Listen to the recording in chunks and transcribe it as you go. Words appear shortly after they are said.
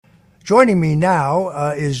Joining me now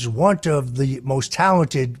is one of the most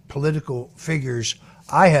talented political figures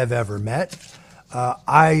I have ever met.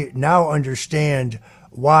 I now understand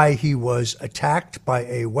why he was attacked by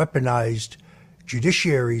a weaponized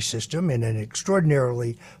judiciary system in an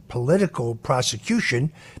extraordinarily political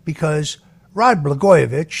prosecution, because Rod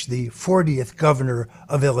Blagojevich, the 40th governor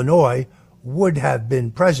of Illinois, would have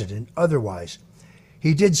been president otherwise.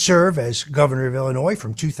 He did serve as governor of Illinois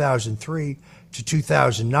from 2003 to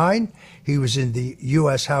 2009. He was in the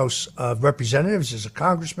U.S. House of Representatives as a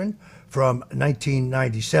congressman from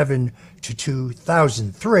 1997 to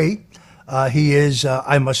 2003. He is,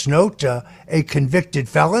 I must note, a convicted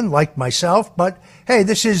felon like myself, but hey,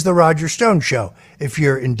 this is the Roger Stone Show. If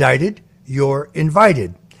you're indicted, you're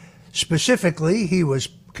invited. Specifically, he was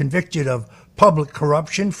convicted of public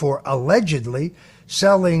corruption for allegedly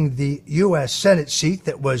selling the U.S. Senate seat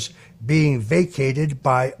that was being vacated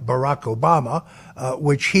by Barack Obama,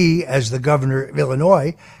 which he, as the governor of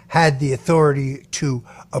Illinois, had the authority to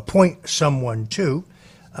appoint someone to.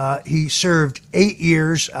 He served 8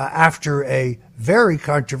 years after a very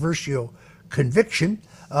controversial conviction,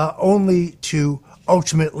 only to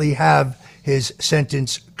ultimately have his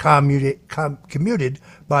sentence commuted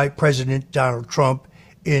by President Donald Trump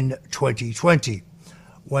in 2020.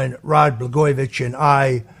 When Rod Blagojevich and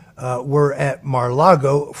I were at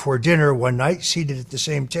Mar-a-Lago for dinner one night, seated at the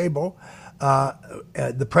same table,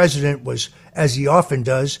 the president was, as he often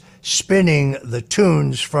does, spinning the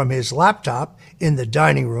tunes from his laptop in the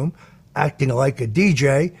dining room, acting like a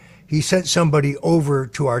DJ. He sent somebody over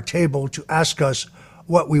to our table to ask us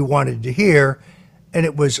what we wanted to hear, and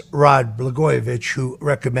it was Rod Blagojevich who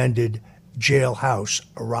recommended Jailhouse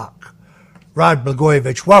Rock. Rod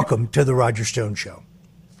Blagojevich, welcome to the Roger Stone Show.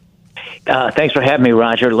 Thanks for having me,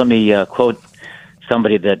 Roger. Let me quote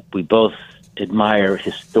somebody that we both admire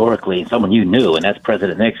historically, someone you knew, and that's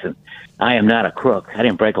President Nixon. I am not a crook. I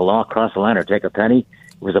didn't break a law, cross the line, or take a penny.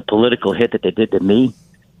 It was a political hit that they did to me.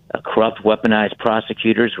 Corrupt, weaponized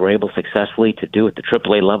prosecutors were able successfully to do at the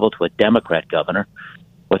AAA level to a Democrat governor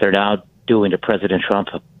what they're now doing to President Trump,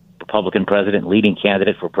 a Republican president, leading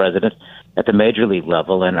candidate for president at the major league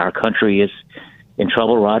level. And our country is in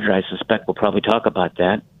trouble, Roger. I suspect we'll probably talk about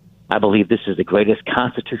that. I believe this is the greatest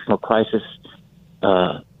constitutional crisis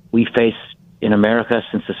we face in America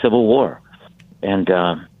since the Civil War. And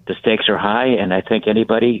the stakes are high, and I think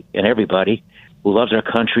anybody and everybody who loves our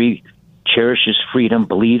country, cherishes freedom,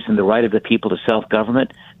 believes in the right of the people to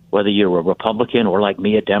self-government, whether you're a Republican or, like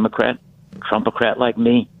me, a Democrat, Trumpocrat like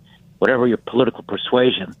me, whatever your political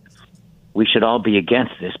persuasion, we should all be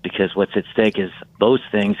against this, because what's at stake is those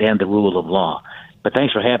things and the rule of law. But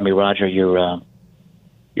thanks for having me, Roger. You're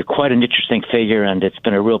quite an interesting figure, and it's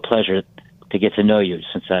been a real pleasure to get to know you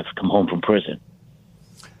since I've come home from prison.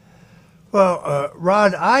 Well,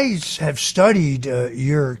 Rod, I have studied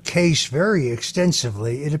your case very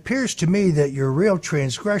extensively. It appears to me that your real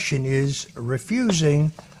transgression is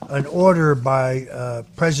refusing an order by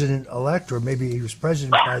President-elect, or maybe he was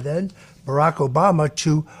president by then, Barack Obama,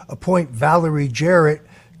 to appoint Valerie Jarrett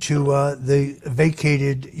to the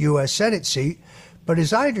vacated U.S. Senate seat. But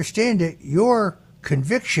as I understand it, your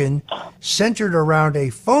conviction centered around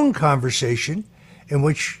a phone conversation in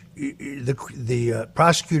which the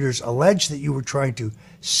prosecutors alleged that you were trying to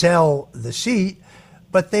sell the seat,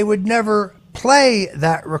 but they would never play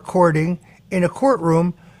that recording in a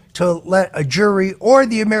courtroom to let a jury or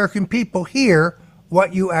the American people hear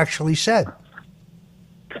what you actually said.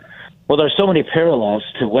 Well, there's so many parallels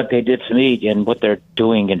to what they did to me and what they're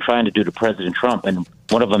doing and trying to do to President Trump. And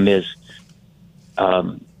one of them is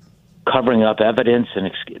covering up evidence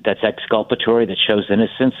and that's exculpatory, that shows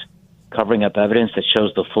innocence, covering up evidence that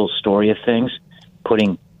shows the full story of things,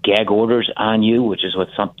 putting gag orders on you, which is what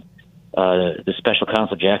the special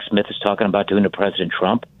counsel Jack Smith is talking about doing to President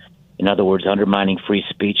Trump. In other words, undermining free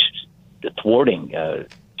speech, thwarting,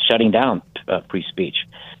 shutting down free speech.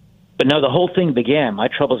 But no, the whole thing began, my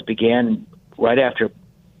troubles began right after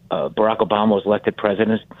Barack Obama was elected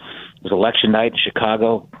president. It was election night in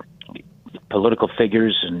Chicago. Political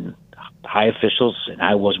figures and high officials, and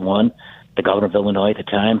I was one, the governor of Illinois at the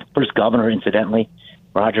time, first governor, incidentally.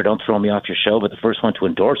 Roger, don't throw me off your show, but the first one to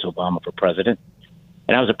endorse Obama for president.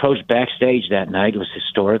 And I was approached backstage that night. It was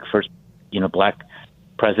historic, first, black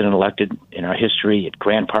president elected in our history at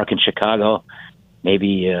Grand Park in Chicago.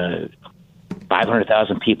 Maybe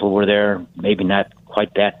 500,000 people were there, maybe not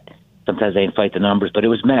quite that. Sometimes they inflate the numbers, but it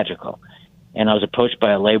was magical. And I was approached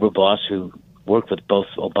by a labor boss who worked with both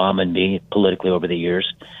Obama and me politically over the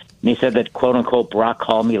years. And he said that, quote unquote, Barack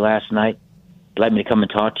called me last night. He'd like me to come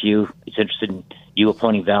and talk to you. He's interested in you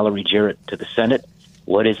appointing Valerie Jarrett to the Senate.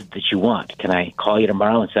 what is it that you want? Can I call you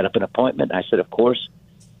tomorrow and set up an appointment? I said, of course,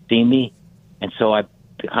 see me. And so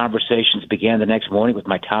the conversations began the next morning with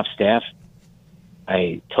my top staff.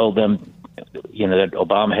 I told them, that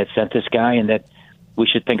Obama had sent this guy and that we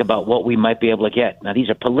should think about what we might be able to get. Now, these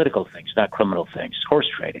are political things, not criminal things, horse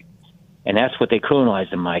trading. And that's what they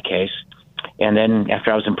criminalized in my case. And then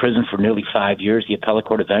after I was in prison for nearly 5 years, the appellate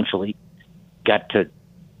court eventually got to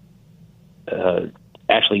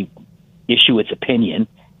actually issue its opinion,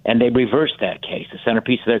 and they reversed that case. The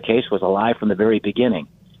centerpiece of their case was a lie from the very beginning.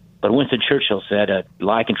 But Winston Churchill said a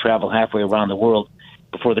lie can travel halfway around the world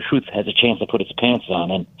before the truth has a chance to put its pants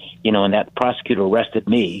on. And, and that prosecutor arrested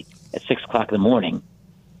me at 6 o'clock in the morning,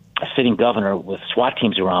 a sitting governor with SWAT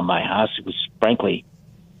teams around my house. It was, frankly,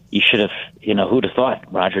 you should have, who'd have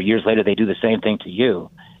thought, Roger, years later they do the same thing to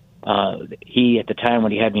you. He, at the time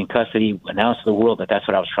when he had me in custody, announced to the world that that's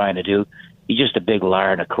what I was trying to do. He's just a big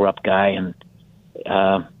liar and a corrupt guy. And,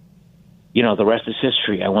 the rest is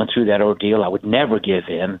history. I went through that ordeal. I would never give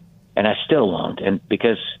in, and I still won't. And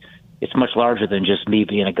because it's much larger than just me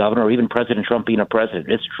being a governor or even President Trump being a president.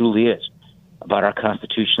 It truly is about our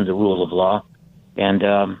Constitution, the rule of law, and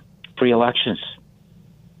free elections.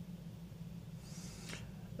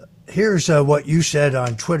 Here's what you said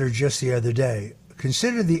on Twitter just the other day.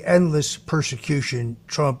 Consider the endless persecution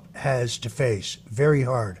Trump has to face. Very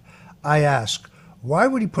hard. I ask, why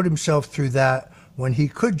would he put himself through that when he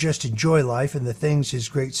could just enjoy life and the things his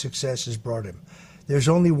great success has brought him? There's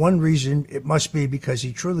only one reason. It must be because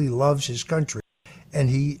he truly loves his country and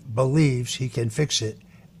he believes he can fix it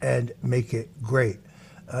and make it great.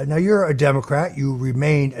 Now, you're a Democrat. You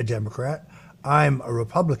remain a Democrat. I'm a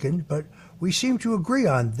Republican, but we seem to agree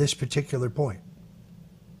on this particular point.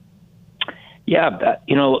 Yeah,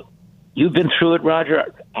 you've been through it,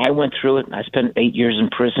 Roger. I went through it. I spent 8 years in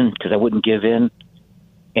prison because I wouldn't give in.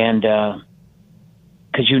 And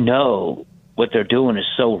because what they're doing is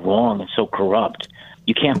so wrong and so corrupt,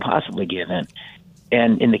 you can't possibly give in.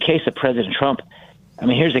 And in the case of President Trump,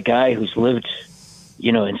 here's a guy who's lived,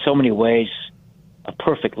 in so many ways, a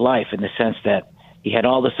perfect life in the sense that he had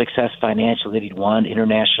all the success financially that he'd want,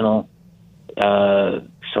 international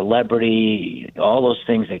celebrity, all those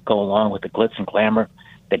things that go along with the glitz and glamour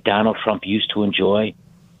that Donald Trump used to enjoy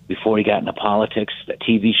before he got into politics. The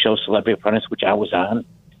TV show Celebrity Apprentice, which I was on,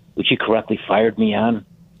 which he correctly fired me on.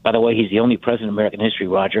 By the way, he's the only president in American history,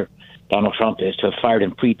 Roger, Donald Trump is, to have fired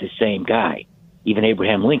and freed the same guy. Even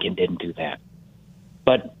Abraham Lincoln didn't do that.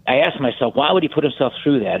 But I asked myself, why would he put himself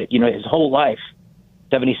through that? His whole life,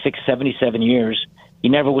 76, 77 years, he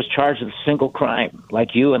never was charged with a single crime,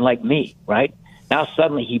 like you and like me, right? Now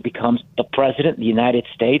suddenly he becomes the president of the United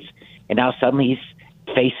States, and now suddenly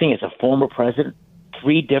he's facing, as a former president,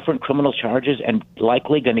 3 different criminal charges and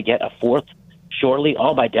likely going to get a 4th shortly,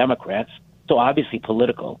 all by Democrats, so obviously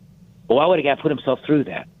political. But why would a guy put himself through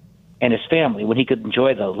that? And his family, when he could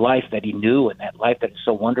enjoy the life that he knew and that life that is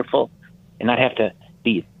so wonderful and not have to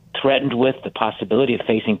be threatened with the possibility of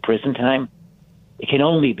facing prison time? It can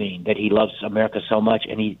only mean that he loves America so much,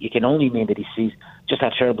 and it can only mean that he sees just how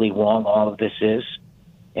terribly wrong all of this is.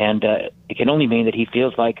 And it can only mean that he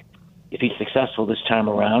feels like if he's successful this time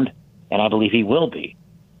around, and I believe he will be,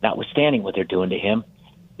 notwithstanding what they're doing to him,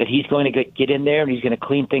 that he's going to get in there and he's going to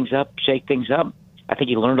clean things up, shake things up. I think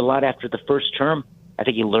he learned a lot after the first term. I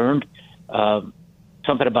think he learned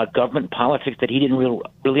something about government and politics that he didn't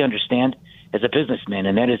really understand as a businessman,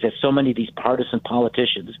 and that is that so many of these partisan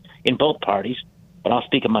politicians in both parties, but I'll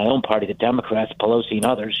speak of my own party, the Democrats, Pelosi and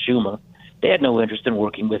others, Schumer, they had no interest in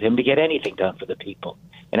working with him to get anything done for the people.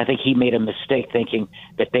 And I think he made a mistake thinking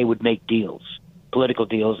that they would make deals, political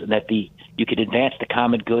deals, and that you could advance the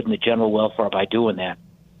common good and the general welfare by doing that,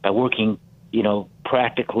 by working,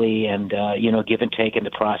 practically and, give and take in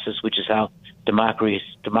the process, which is how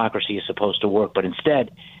democracy is supposed to work. But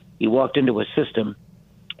instead, he walked into a system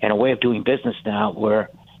and a way of doing business now where,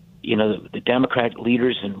 the Democrat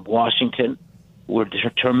leaders in Washington were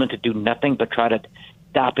determined to do nothing but try to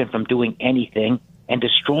stop him from doing anything and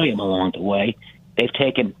destroy him along the way. They've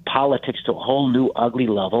taken politics to a whole new ugly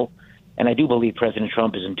level. And I do believe President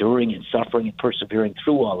Trump is enduring and suffering and persevering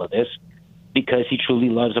through all of this because he truly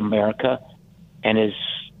loves America and is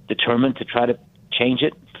determined to try to change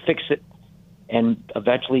it, fix it, and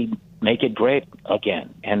eventually make it great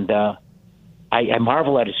again. And I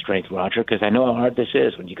marvel at his strength, Roger, because I know how hard this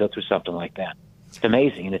is when you go through something like that. It's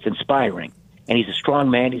amazing and it's inspiring. And he's a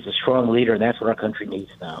strong man. He's a strong leader, and that's what our country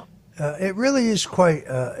needs now. It really is quite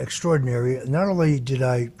extraordinary. Not only did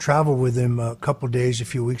I travel with him a couple of days a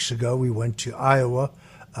few weeks ago, we went to Iowa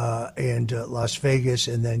and Las Vegas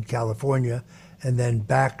and then California and then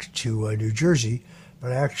back to New Jersey.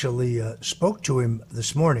 but I actually spoke to him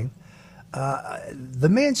this morning. The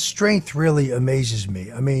man's strength really amazes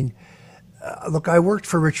me. I mean, look, I worked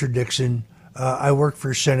for Richard Nixon. I worked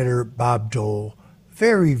for Senator Bob Dole.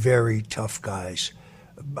 Very, very tough guys.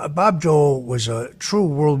 Bob Dole was a true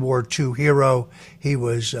World War II hero. He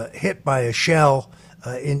was hit by a shell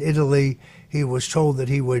in Italy. He was told that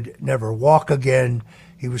he would never walk again.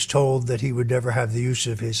 He was told that he would never have the use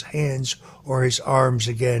of his hands or his arms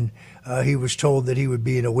again. He was told that he would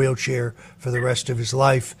be in a wheelchair for the rest of his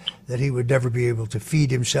life, that he would never be able to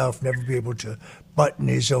feed himself, never be able to button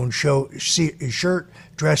his own shirt,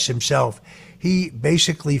 dress himself. He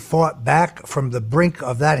basically fought back from the brink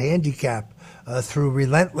of that handicap through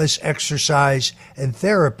relentless exercise and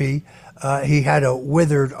therapy. He had a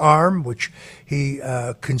withered arm, which he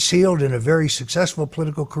concealed in a very successful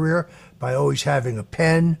political career by always having a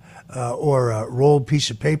pen or a rolled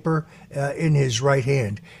piece of paper in his right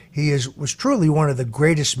hand. He was truly one of the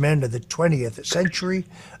greatest men of the 20th century,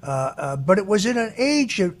 but it was in an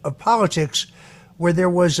age of politics where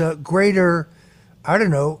there was a greater,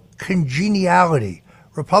 congeniality.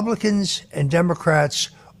 Republicans and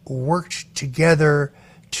Democrats worked together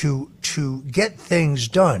to get things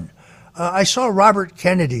done. I saw Robert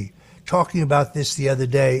Kennedy talking about this the other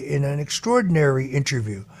day in an extraordinary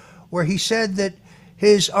interview where he said that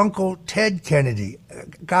his uncle Ted Kennedy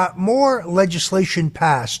got more legislation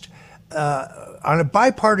passed on a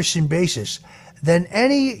bipartisan basis than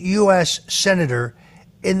any U.S. senator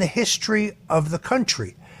in the history of the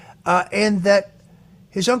country, and that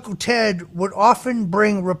his Uncle Ted would often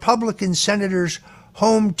bring Republican senators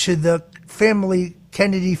home to the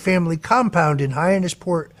Kennedy family compound in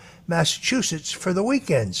Hyannisport, Massachusetts for the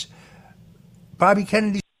weekends. Bobby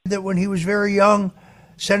Kennedy said that when he was very young,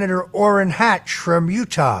 Senator Orrin Hatch from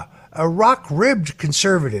Utah, a rock-ribbed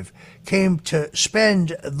conservative, came to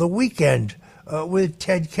spend the weekend with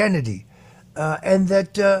Ted Kennedy, and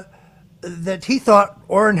that he thought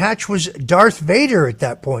Orrin Hatch was Darth Vader at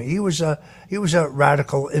that point. He was a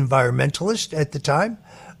radical environmentalist at the time,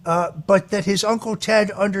 but that his Uncle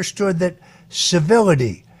Ted understood that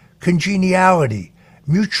civility, congeniality,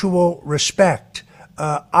 mutual respect,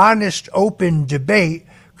 honest, open debate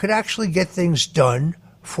could actually get things done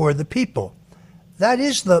for the people. That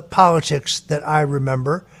is the politics that I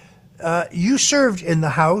remember. You served in the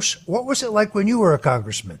House. What was it like when you were a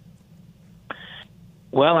congressman?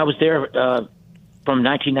 Well, I was there from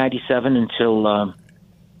 1997 until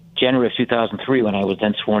January of 2003 when I was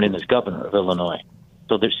then sworn in as governor of Illinois.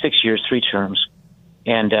 So there's 6 years, 3 terms.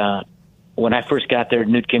 And when I first got there,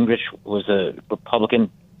 Newt Gingrich was a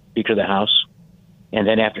Republican Speaker of the House. And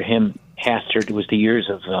then after him, Hastert, it was the years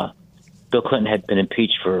of Bill Clinton had been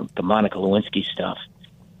impeached for the Monica Lewinsky stuff.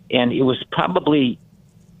 And it was probably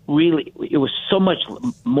it was so much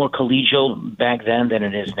more collegial back then than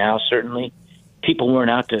it is now, certainly. People weren't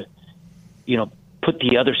out to, put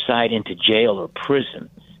the other side into jail or prison.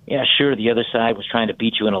 Yeah, sure, the other side was trying to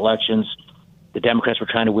beat you in elections. The Democrats were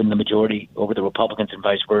trying to win the majority over the Republicans and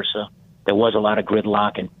vice versa. There was a lot of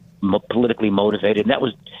gridlock and politically motivated. And that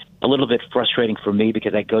was a little bit frustrating for me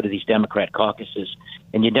because I go to these Democrat caucuses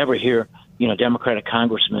and you never hear, Democratic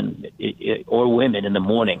congressmen or women in the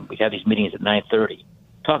morning. We have these meetings at 9:30.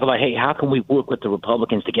 Talk about, hey, how can we work with the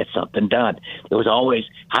Republicans to get something done? It was always,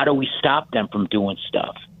 how do we stop them from doing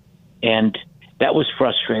stuff? And that was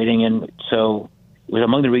frustrating. And so it was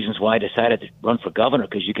among the reasons why I decided to run for governor,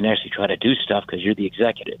 because you can actually try to do stuff because you're the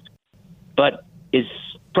executive. But as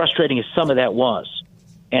frustrating as some of that was,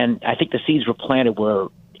 and I think the seeds were planted where,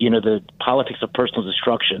 the politics of personal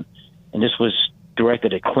destruction, and this was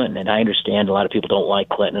directed at Clinton, and I understand a lot of people don't like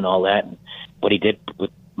Clinton and all that, and what he did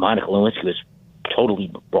with Monica Lewinsky was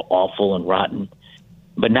totally awful and rotten,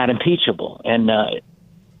 but not impeachable. And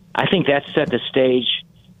I think that set the stage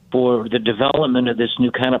for the development of this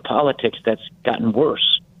new kind of politics that's gotten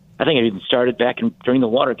worse. I think it even started back during the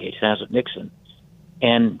Watergate times with Nixon.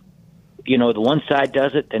 And, the one side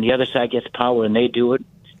does it, then the other side gets power and they do it,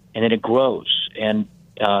 and then it grows. And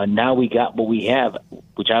now we got what we have,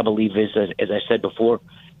 which I believe is, as I said before,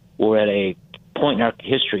 we're at a point in our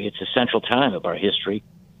history. It's a central time of our history,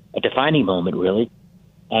 a defining moment, really.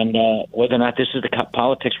 And whether or not this is the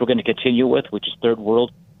politics we're going to continue with, which is third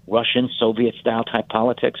world, Russian, Soviet-style type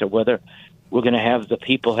politics, or whether we're going to have the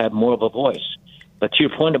people have more of a voice. But to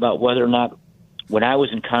your point about whether or not, when I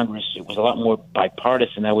was in Congress, it was a lot more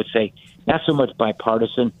bipartisan, I would say not so much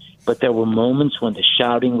bipartisan, but there were moments when the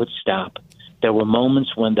shouting would stop. There were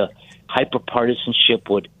moments when the hyper-partisanship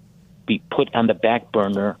would be put on the back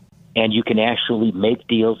burner, and you can actually make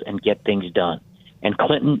deals and get things done. And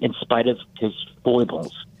Clinton, in spite of his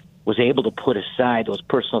foibles, was able to put aside those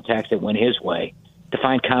personal attacks that went his way to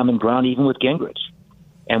find common ground even with Gingrich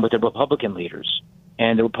and with the Republican leaders.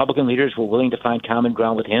 And the Republican leaders were willing to find common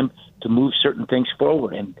ground with him to move certain things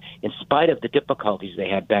forward. And in spite of the difficulties they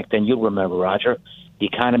had back then, you'll remember, Roger, the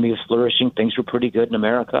economy was flourishing. Things were pretty good in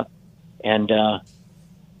America. And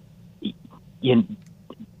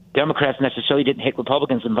Democrats necessarily didn't hate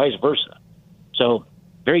Republicans and vice versa. So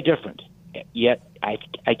very different. Yet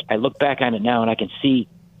I look back on it now and I can see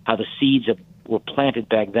how the seeds were planted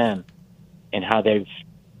back then and how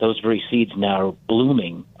those very seeds now are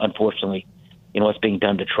blooming, unfortunately, in what's being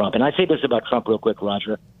done to Trump. And I say this about Trump real quick,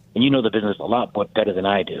 Roger, and you know the business a lot more better than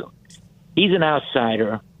I do. He's an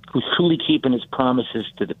outsider who's truly keeping his promises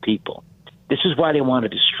to the people. This is why they want to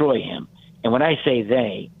destroy him. And when I say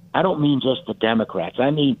they, I don't mean just the Democrats.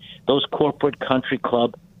 I mean those corporate country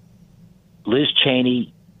club, Liz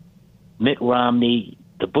Cheney, Mitt Romney,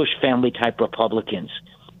 the Bush family type Republicans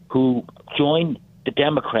who join the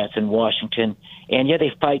Democrats in Washington, and yeah,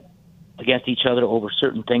 they fight against each other over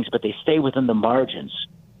certain things, but they stay within the margins.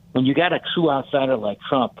 When you got a true outsider like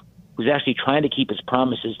Trump, who's actually trying to keep his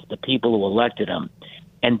promises to the people who elected him,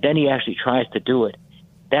 and then he actually tries to do it,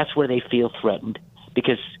 that's where they feel threatened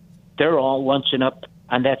because they're all lunching up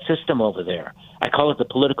on that system over there. I call it the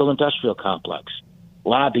political industrial complex.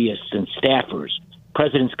 Lobbyists and staffers,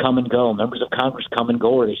 presidents come and go, members of Congress come and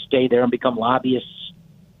go, or they stay there and become lobbyists.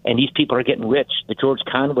 And these people are getting rich, the George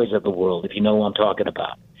Conways of the world, if you know what I'm talking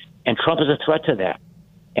about. And Trump is a threat to that.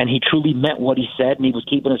 And he truly meant what he said, and he was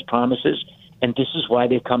keeping his promises. And this is why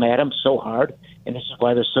they've come at him so hard, and this is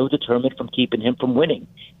why they're so determined from keeping him from winning.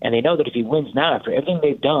 And they know that if he wins now, after everything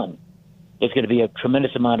they've done, there's going to be a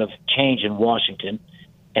tremendous amount of change in Washington,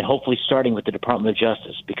 and hopefully starting with the Department of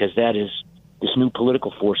Justice, because that is this new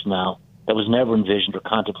political force now that was never envisioned or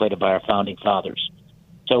contemplated by our founding fathers.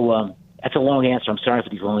 So that's a long answer. I'm sorry for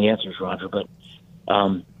these long answers, Roger, but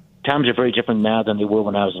times are very different now than they were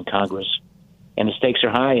when I was in Congress, and the stakes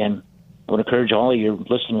are high, and I would encourage all of your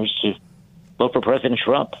listeners to vote for President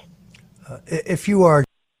Trump. If you are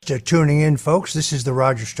tuning in, folks, this is the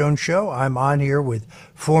Roger Stone Show. I'm on here with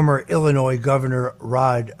former Illinois Governor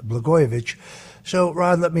Rod Blagojevich. So,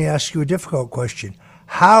 Rod, let me ask you a difficult question.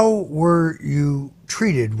 How were you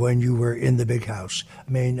treated when you were in the big house?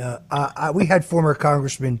 I mean, we had former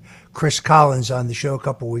Congressman Chris Collins on the show a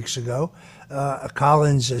couple weeks ago.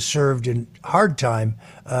 Collins served in hard time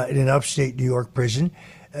in an upstate New York prison.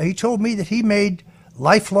 He told me that he made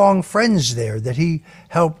lifelong friends there, that he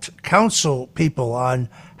helped counsel people on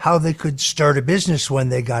how they could start a business when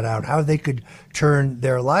they got out, how they could turn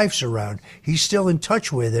their lives around. He's still in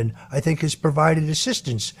touch with, and I think has provided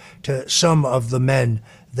assistance to some of the men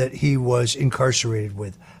that he was incarcerated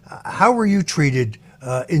with. How were you treated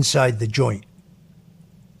inside the joint?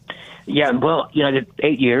 Yeah, well, I did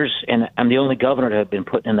 8 years, and I'm the only governor to have been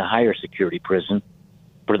put in the higher security prison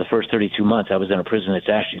for the first 32 months. I was in a prison that's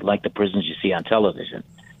actually like the prisons you see on television.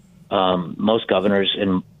 Most governors,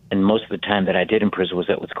 and most of the time that I did in prison was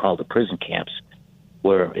at what's called the prison camps,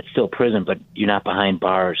 where it's still prison, but you're not behind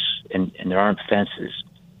bars and there aren't fences.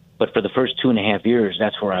 But for the first 2.5 years,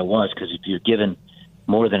 that's where I was, because if you're given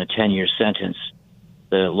more than a 10-year sentence,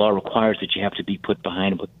 the law requires that you have to be put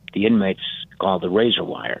behind what the inmates call the razor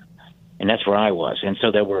wire. And that's where I was. And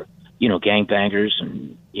so there were, gangbangers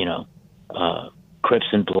and, Crips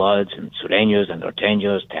and Bloods and Sureños and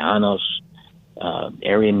Norteños, Tejanos,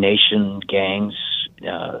 Aryan Nation gangs,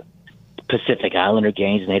 Pacific Islander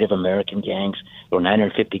gangs, Native American gangs. There were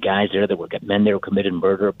 950 guys there that were men there who committed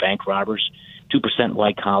murder, bank robbers, 2%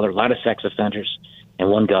 white collar, a lot of sex offenders, and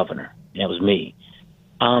one governor. And it was me.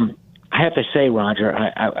 I have to say, Roger,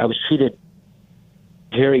 I was treated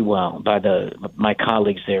very well by my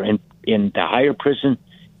colleagues there in the higher prison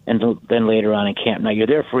and then later on in camp. Now, you're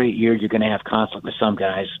there for 8 years. You're going to have conflict with some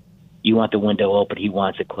guys. You want the window open. He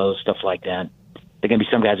wants it closed, stuff like that. There are going to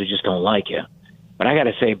be some guys who just don't like you. But I got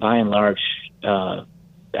to say, by and large, I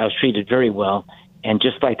was treated very well. And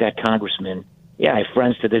just like that congressman, I have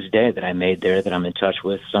friends to this day that I made there that I'm in touch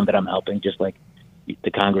with, some that I'm helping, just like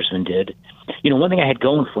the congressman did. One thing I had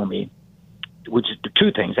going for me, which is the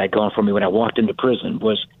two things I had going for me when I walked into prison,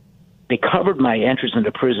 was they covered my entrance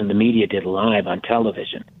into prison. The media did live on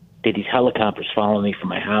television. They had these helicopters following me from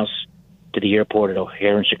my house to the airport at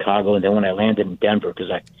O'Hare in Chicago. And then when I landed in Denver,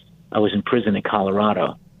 because I was in prison in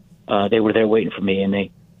Colorado, they were there waiting for me, and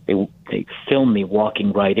they filmed me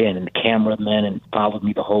walking right in, and the cameramen and followed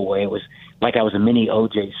me the whole way. It was like I was a mini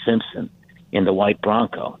O.J. Simpson in the white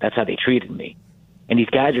Bronco. That's how they treated me. And these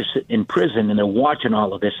guys are sitting in prison, and they're watching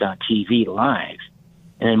all of this on TV live.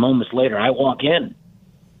 And then moments later, I walk in.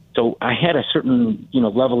 So I had a certain,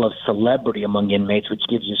 level of celebrity among inmates, which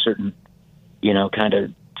gives you a certain, kind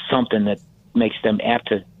of something that makes them apt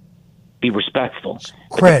to be respectful.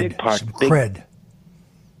 Cred, some cred.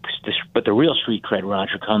 But the real street cred,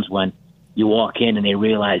 Roger, comes when you walk in and they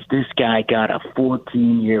realize this guy got a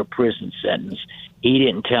 14-year prison sentence. He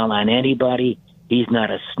didn't tell on anybody. He's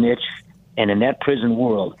not a snitch. And in that prison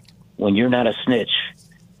world, when you're not a snitch,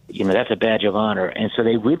 that's a badge of honor. And so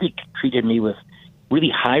they really treated me with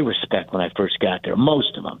really high respect when I first got there.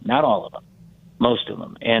 Most of them, not all of them, most of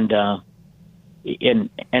them. And at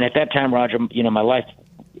that time, Roger, my life,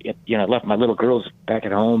 I left my little girls back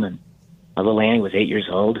at home, and my little Annie was 8 years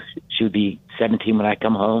old. She would be 17 when I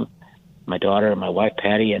come home. My daughter and my wife,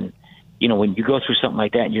 Patty. And, when you go through something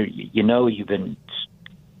like that, you've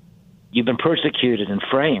been persecuted and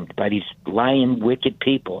framed by these lying, wicked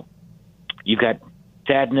people. You've got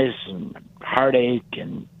sadness and heartache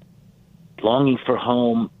and longing for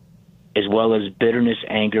home, as well as bitterness,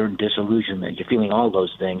 anger, and disillusionment. You're feeling all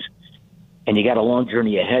those things. And you got a long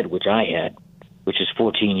journey ahead, which I had, which is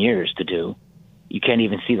 14 years to do. You can't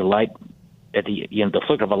even see the light at the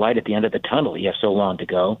flicker of a light at the end of the tunnel. You have so long to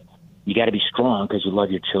go. You got to be strong because you love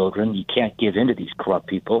your children. You can't give in to these corrupt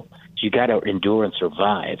people. So you got to endure and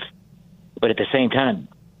survive. But at the same time,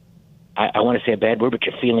 I want to say a bad word, but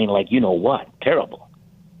you're feeling like terrible.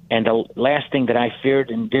 And the last thing that I feared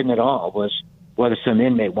and didn't at all was whether some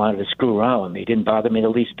inmate wanted to screw around with me. It didn't bother me the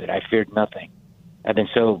least bit. I feared nothing. I've been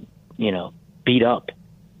so, beat up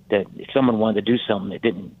that if someone wanted to do something, it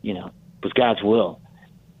didn't, was God's will.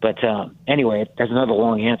 But anyway, that's another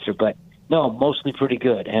long answer. But no, mostly pretty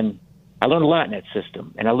good. And I learned a lot in that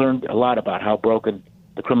system. And I learned a lot about how broken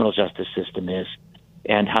the criminal justice system is,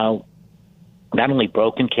 and how not only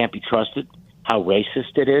broken, can't be trusted, how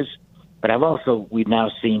racist it is, but we've now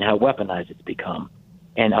seen how weaponized it's become.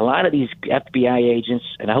 And a lot of these FBI agents,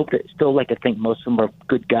 and I hope that still like to think most of them are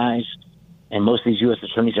good guys, and most of these U.S.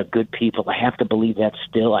 attorneys are good people. I have to believe that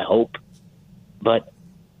still, I hope. But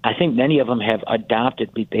I think many of them have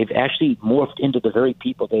adopted, they've actually morphed into the very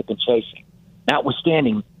people they've been chasing.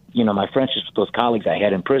 Notwithstanding, my friendships with those colleagues I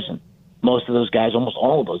had in prison, most of those guys, almost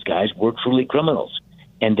all of those guys, were truly criminals.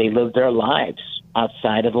 And they lived their lives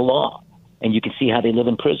outside of the law. And you can see how they live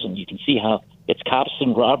in prison. You can see how it's cops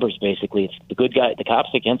and robbers, basically. It's the good guy, the cops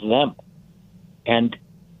against them. And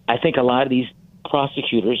I think a lot of these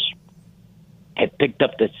prosecutors have picked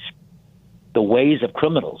up the ways of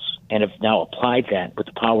criminals and have now applied that with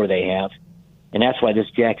the power they have. And that's why this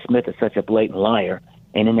Jack Smith is such a blatant liar.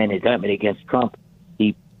 And in that indictment against Trump,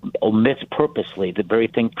 he omits purposely the very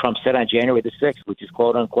thing Trump said on January the 6th, which is,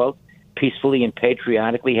 quote unquote, peacefully and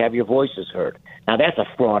patriotically have your voices heard. Now, that's a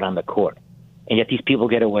fraud on the court. And yet these people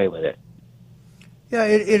get away with it. Yeah,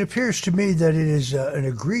 it appears to me that it is an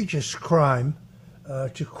egregious crime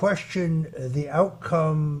to question the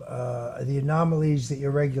outcome, the anomalies, the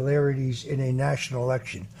irregularities in a national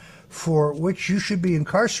election, for which you should be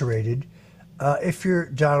incarcerated if you're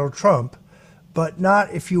Donald Trump, but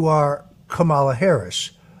not if you are Kamala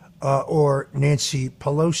Harris or Nancy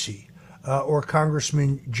Pelosi or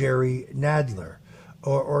Congressman Jerry Nadler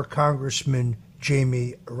or Congressman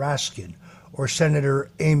Jamie Raskin or Senator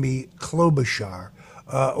Amy Klobuchar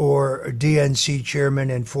or DNC Chairman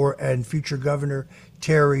and future Governor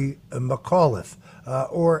Terry McAuliffe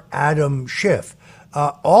or Adam Schiff.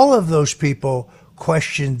 All of those people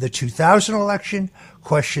questioned the 2000 election,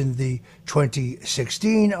 questioned the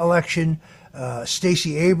 2016 election.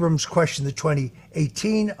 Stacey Abrams questioned the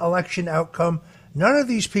 2018 election outcome. None of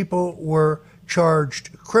these people were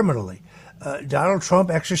charged criminally. Donald Trump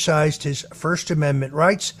exercised his First Amendment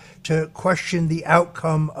rights to question the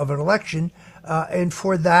outcome of an election, and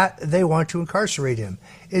for that, they want to incarcerate him.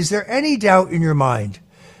 Is there any doubt in your mind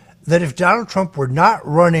that if Donald Trump were not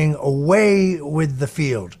running away with the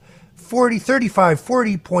field,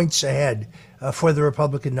 40 points ahead for the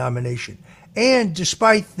Republican nomination, and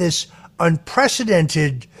despite this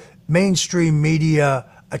unprecedented mainstream media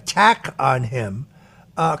attack on him,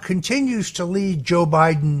 continues to lead Joe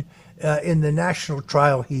Biden in the national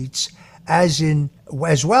trial heats, as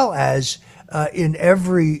well as in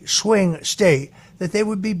every swing state, that they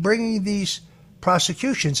would be bringing these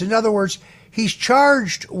prosecutions? In other words, he's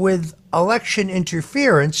charged with election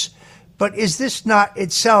interference, but is this not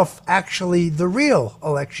itself actually the real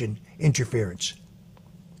election interference?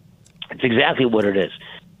 It's exactly what it is.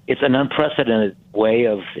 It's an unprecedented way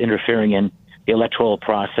of interfering in the electoral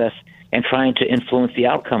process and trying to influence the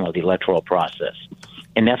outcome of the electoral process.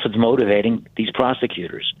 And that's what's motivating these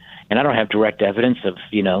prosecutors. And I don't have direct evidence of,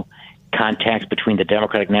 contacts between the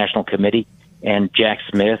Democratic National Committee and Jack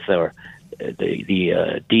Smith or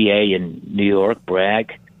the DA in New York,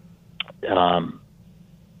 Bragg.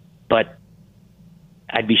 But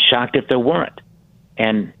I'd be shocked if there weren't.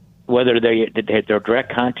 And whether they're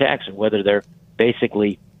direct contacts or whether they're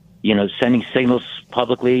basically, sending signals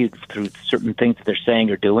publicly through certain things that they're saying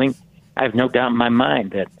or doing. I have no doubt in my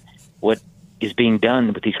mind that what is being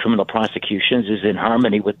done with these criminal prosecutions is in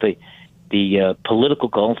harmony with the political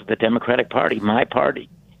goals of the Democratic Party, my party,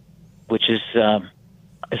 which is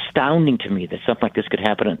astounding to me that something like this could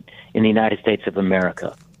happen in the United States of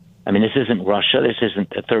America. I mean, this isn't Russia. This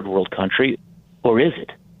isn't a third world country, or is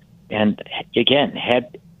it? And again,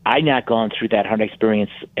 had I not gone through that hard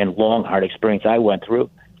experience and long, hard experience I went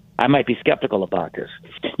through, I might be skeptical about this.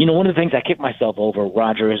 One of the things I kick myself over,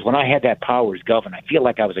 Roger, is when I had that power as governor, I feel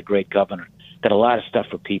like I was a great governor, did a lot of stuff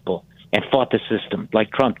for people, and fought the system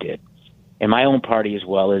like Trump did, and my own party as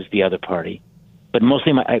well as the other party. But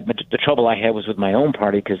mostly the trouble I had was with my own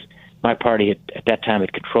party, because my party at that time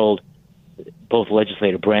had controlled both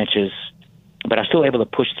legislative branches, but I was still able to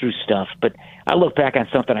push through stuff. But I look back on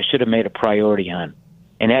something I should have made a priority on,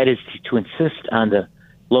 and that is to insist on the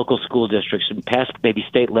local school districts and pass maybe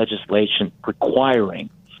state legislation requiring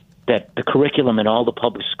that the curriculum in all the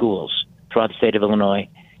public schools throughout the state of Illinois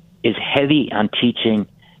is heavy on teaching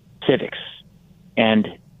civics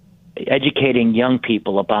and educating young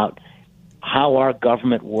people about how our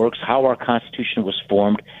government works, how our Constitution was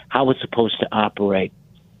formed, how it's supposed to operate.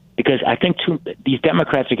 Because I think these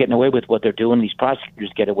Democrats are getting away with what they're doing, these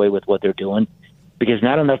prosecutors get away with what they're doing, because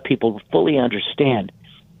not enough people fully understand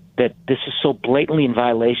that this is so blatantly in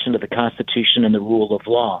violation of the Constitution and the rule of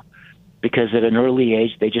law, because at an early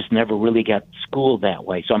age, they just never really got schooled that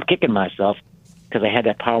way. So I'm kicking myself because I had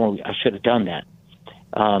that power. I should have done that.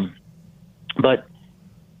 But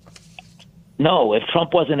no, if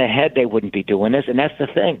Trump wasn't ahead, they wouldn't be doing this. And that's the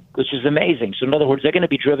thing, which is amazing. So in other words, they're going to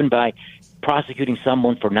be driven by prosecuting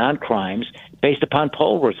someone for non-crimes based upon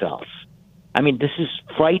poll results. I mean, this is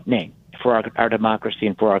frightening for our democracy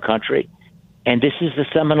and for our country. And this is the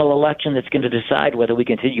seminal election that's going to decide whether we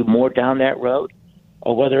continue more down that road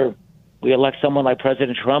or whether we elect someone like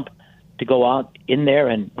President Trump to go out in there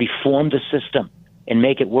and reform the system and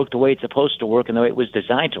make it work the way it's supposed to work and the way it was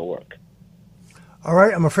designed to work. All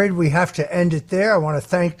right, I'm afraid we have to end it there. I want to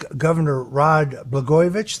thank Governor Rod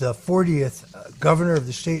Blagojevich, the 40th governor of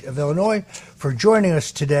the state of Illinois, for joining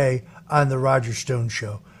us today on the Roger Stone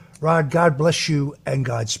Show. Rod, God bless you and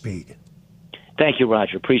Godspeed. Thank you,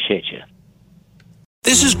 Roger. Appreciate you.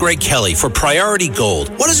 This is Greg Kelly for Priority Gold.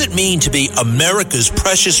 What does it mean to be America's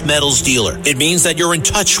precious metals dealer? It means that you're in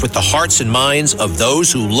touch with the hearts and minds of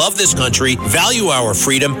those who love this country, value our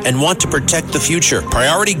freedom, and want to protect the future.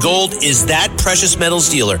 Priority Gold is that precious metals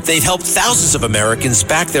dealer. They've helped thousands of Americans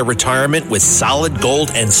back their retirement with solid gold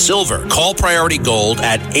and silver. Call Priority Gold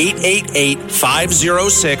at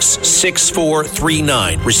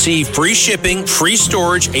 888-506-6439. Receive free shipping, free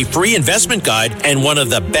storage, a free investment guide, and one of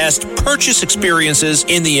the best purchase experiences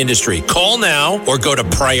in the industry. Call now or go to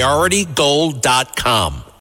PriorityGold.com.